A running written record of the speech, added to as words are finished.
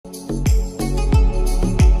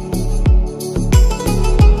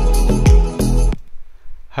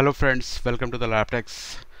Hello friends, welcome to the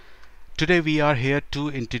Laptex. Today we are here to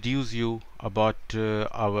introduce you about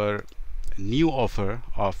our new offer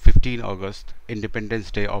of 15 August Independence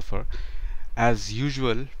Day offer. As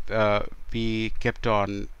usual, we kept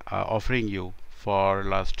on offering you for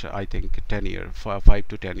last I think 10 years, for 5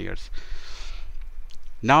 to 10 years.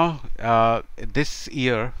 Now this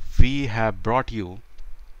year we have brought you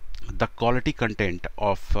the quality content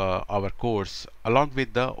of our course along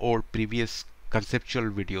with the old previous conceptual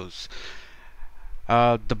videos.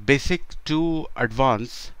 The basic to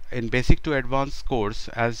advance in basic to advanced course,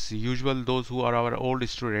 as usual, those who are our old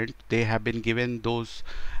student, they have been given those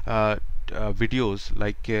videos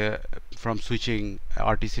like from switching,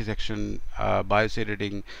 RTC section, BIOS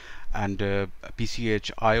editing, and PCH,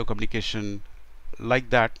 IO communication,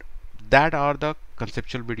 like that are the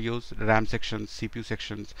conceptual videos, RAM sections, CPU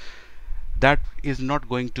sections. That is not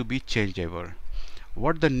going to be changed ever.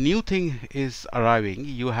 What the new thing is arriving,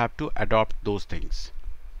 you have to adopt those things.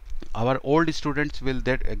 Our old students will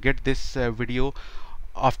get this video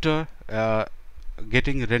after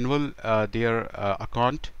getting renewal their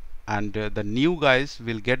account, and the new guys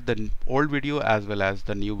will get the old video as well as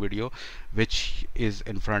the new video which is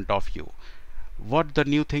in front of you. What the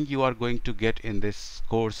new thing you are going to get in this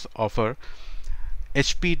course offer: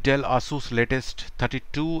 HP, Dell, Asus latest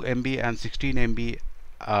 32 MB and 16 MB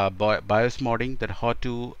BIOS modding, that how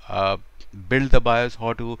to build the BIOS,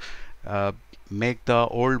 how to make the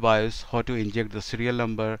old BIOS, how to inject the serial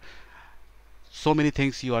number. So many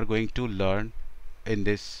things you are going to learn in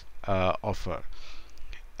this offer.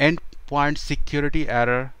 Endpoint security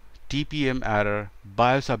error, TPM error,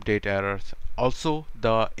 BIOS update errors, also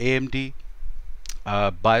the AMD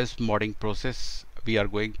BIOS modding process. We are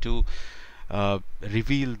going to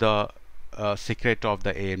reveal the secret of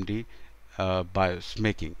the AMD BIOS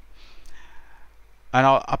making. And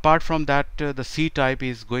apart from that, the C type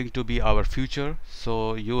is going to be our future,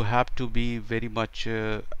 so you have to be very much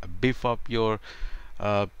beef up your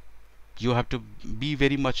you have to be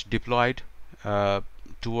very much deployed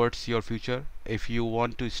towards your future if you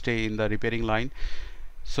want to stay in the repairing line.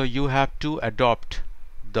 So you have to adopt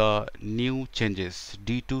the new changes.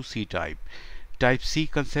 D2 C type, type C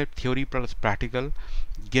concept, theory plus practical.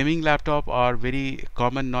 Gaming laptop are very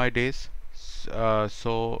common nowadays,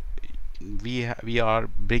 so we are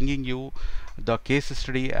bringing you the case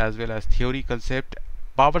study as well as theory concept,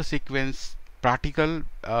 power sequence, practical.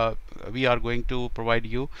 We are going to provide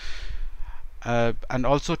you, and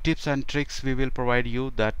also tips and tricks we will provide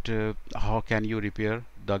you, that how can you repair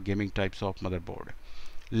the gaming types of motherboard.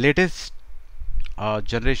 Latest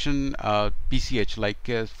generation PCH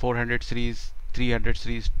like 400 series, 300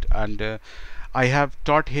 series, and I have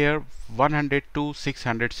taught here 100 to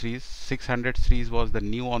 600 series. 600 series was the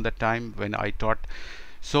new on the time when I taught.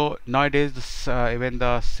 So nowadays even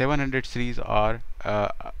the 700 series are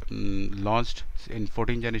launched in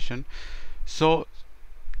 14th generation. So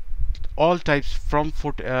all types from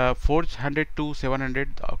 400 to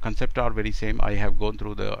 700 concept are very same. I have gone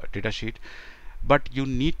through the data sheet, but you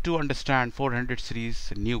need to understand 400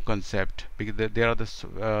 series new concept, because there are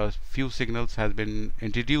the few signals has been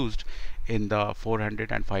introduced in the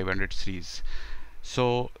 400 and 500 series.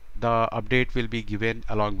 So the update will be given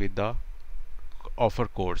along with the offer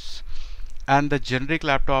course, and the generic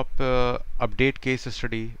laptop update case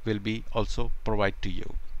study will be also provided to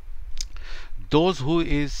you. Those who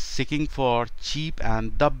is seeking for cheap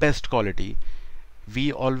and the best quality,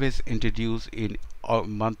 we always introduce in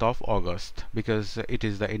month of August, because it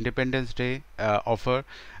is the Independence Day offer,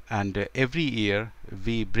 and every year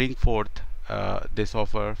we bring forth this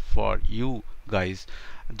offer for you guys,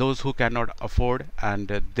 those who cannot afford,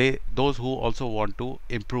 and those who also want to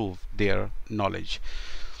improve their knowledge.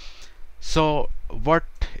 So what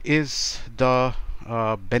is the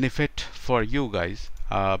benefit for you guys?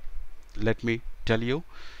 Let me tell you.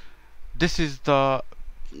 This is the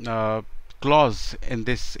clause in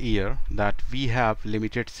this year, that we have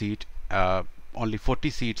limited seat, only 40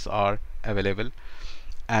 seats are available,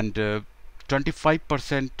 and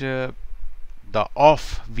 25% the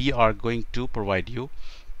off we are going to provide you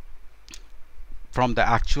from the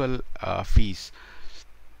actual fees,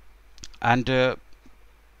 and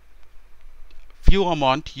few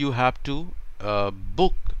amount you have to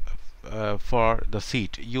book for the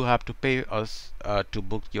seat. You have to pay us to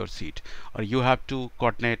book your seat, or you have to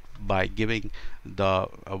coordinate by giving the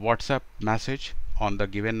WhatsApp message on the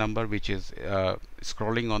given number which is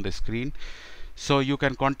scrolling on the screen. So you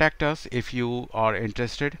can contact us if you are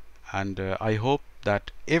interested, and I hope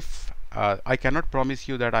that if I cannot promise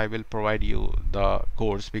you that I will provide you the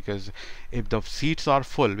course, because if the seats are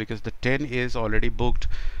full, because the 10 is already booked,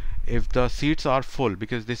 If the seats are full,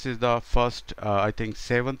 because this is the first I think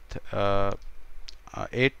 7th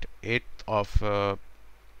 8th of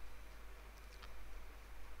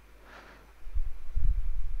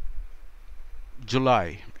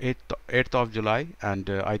July, 8th of July, and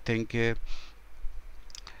I think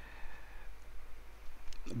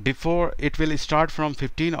before it will start from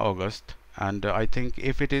 15 August, and I think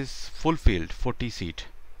if it is fulfilled 40 seat,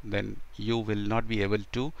 then you will not be able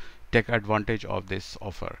to take advantage of this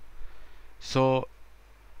offer. So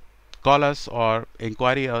call us or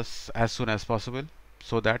inquiry us as soon as possible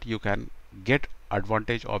so that you can get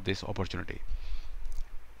advantage of this opportunity.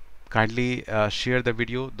 Kindly share the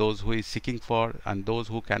video, those who is seeking for and those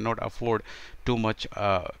who cannot afford too much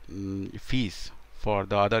fees for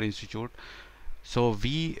the other institute. So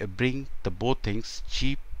we bring the both things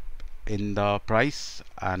cheap in the price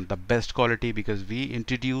and the best quality, because we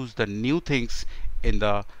introduce the new things in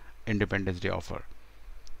the Independence Day offer.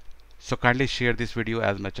 So kindly share this video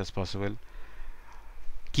as much as possible.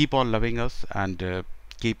 Keep on loving us and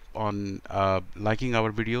keep on liking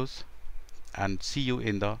our videos, and see you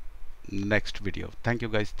in the next video. Thank you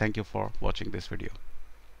guys. Thank you for watching this video.